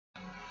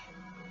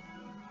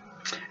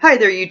Hi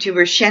there,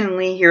 YouTubers. Shannon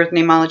Lee here with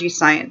Neimology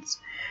Science.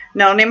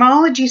 Now,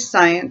 Neimology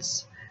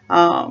Science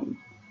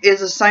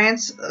is a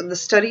science of the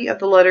study of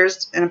the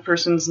letters in a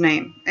person's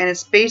name, and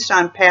it's based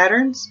on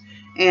patterns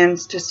and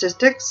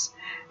statistics.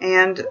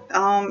 And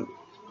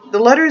the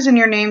letters in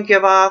your name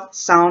give off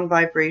sound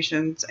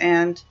vibrations,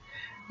 and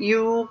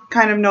you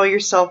kind of know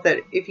yourself that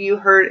if you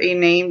heard a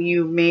name,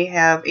 you may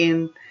have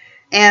an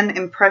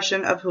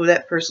impression of who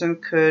that person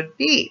could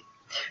be.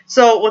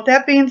 So, with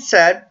that being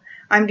said,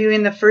 I'm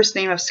doing the first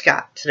name of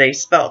Scott today,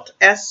 spelled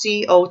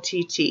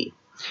S-C-O-T-T.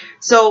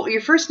 So your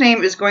first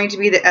name is going to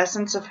be the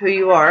essence of who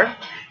you are.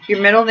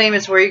 Your middle name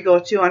is where you go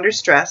to under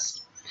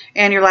stress.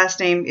 And your last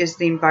name is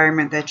the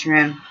environment that you're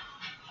in.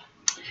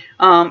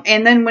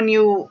 And then when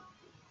you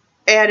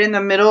add in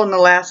the middle and the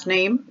last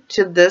name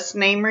to this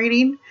name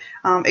reading,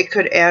 it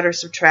could add or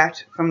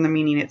subtract from the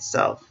meaning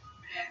itself.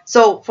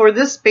 So for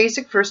this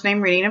basic first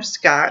name reading of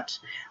Scott,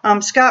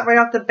 Scott, right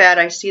off the bat,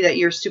 I see that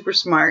you're super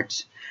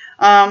smart.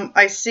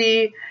 I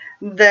see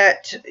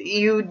that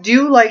you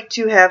do like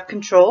to have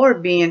control or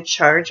be in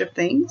charge of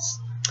things.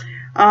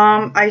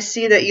 I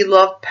see that you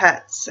love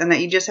pets and that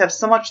you just have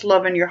so much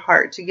love in your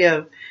heart to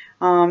give.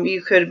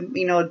 You could,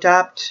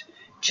 adopt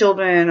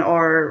children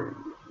or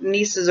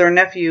nieces or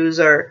nephews,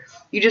 or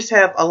you just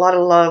have a lot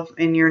of love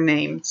in your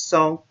name.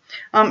 So,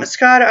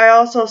 Scott, I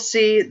also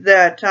see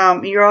that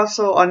you're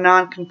also a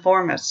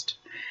nonconformist.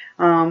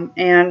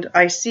 And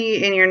I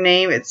see in your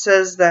name it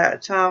says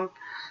that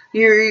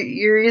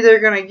you're either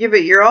going to give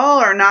it your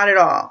all or not at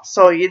all.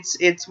 So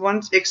it's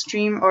one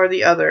extreme or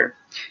the other.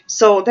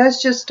 So that's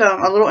just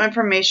a little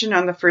information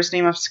on the first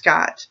name of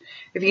Scott.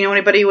 If you know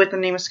anybody with the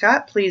name of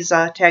Scott, please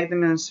tag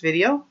them in this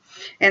video.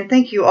 And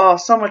thank you all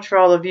so much for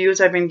all the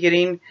views I've been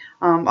getting,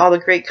 all the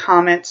great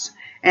comments,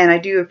 and I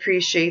do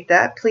appreciate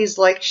that. Please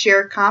like,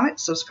 share, comment,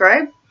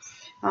 subscribe.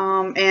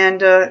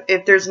 And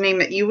if there's a name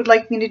that you would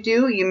like me to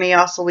do, you may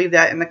also leave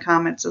that in the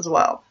comments as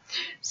well.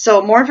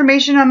 So more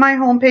information on my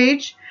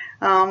homepage,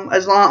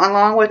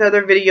 along with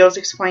other videos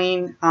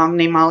explaining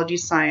Neimology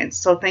Science.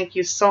 So thank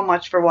you so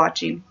much for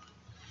watching.